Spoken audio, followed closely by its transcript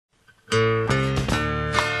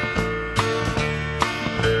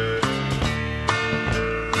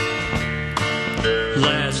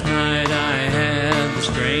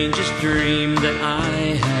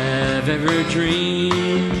ever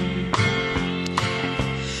dreamed.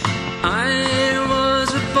 I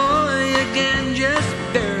was a boy again, just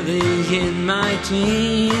barely in my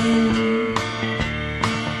teens,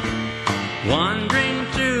 wandering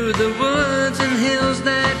through the woods and hills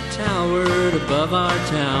that towered above our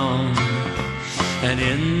town, and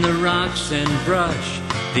in the rocks and brush,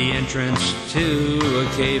 the entrance to a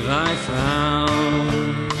cave I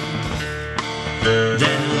found.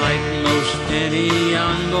 Then, like most any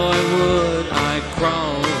young boy would, I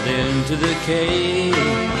crawled into the cave,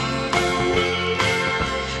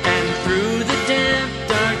 and through the damp,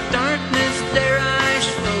 dark darkness there I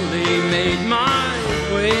slowly made my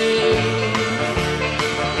way.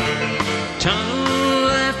 Tunnel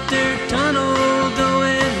after tunnel,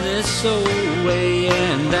 going this way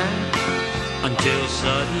and that, until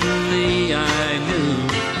suddenly I knew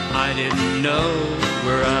I didn't know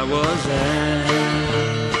where I was at.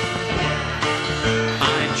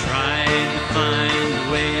 I tried to find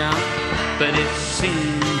a way out, but it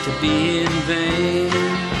seemed to be in vain.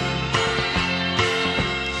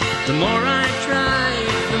 The more I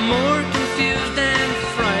tried, the more confused and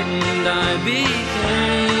frightened I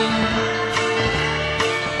became.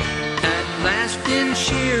 At last, in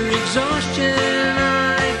sheer exhaustion,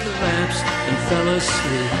 I collapsed and fell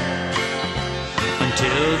asleep,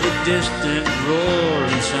 until the distant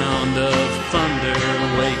roaring sound of thunder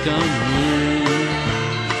wakened me.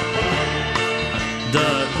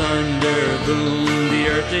 The thunder boomed, the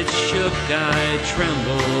earth it shook, I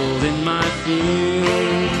trembled in my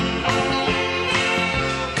fear,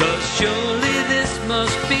 'cause surely this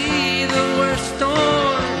must be the worst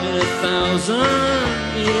storm in 1,000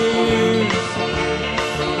 years.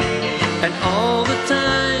 And all the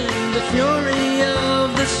time the fury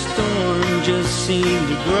of the storm just seemed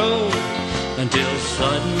to grow, until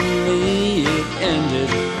suddenly it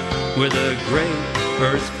ended with a great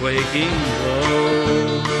earthquaking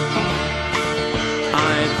blow.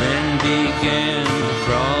 I then began to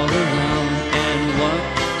crawl around, and what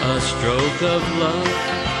a stroke of luck!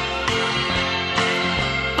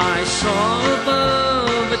 I saw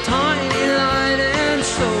above a tiny light, and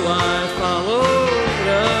so I followed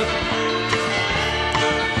up,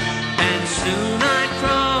 and soon I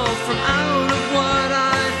crawled from out of what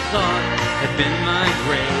I thought had been my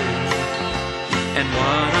grave. And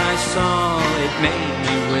what I saw, it made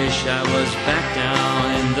me wish I was back down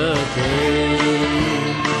in the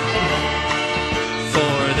cave.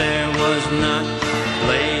 For there was not a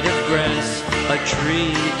blade of grass, a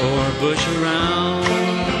tree or bush around,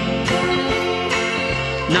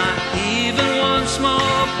 not even one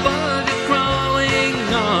small bug crawling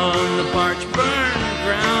on the parched, burned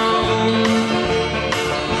ground.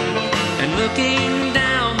 And looking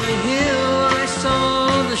down the hill, I saw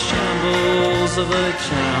the shambles of a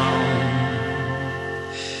town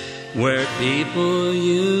where people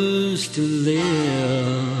used to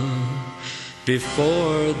live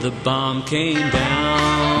before the bomb came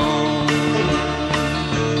down.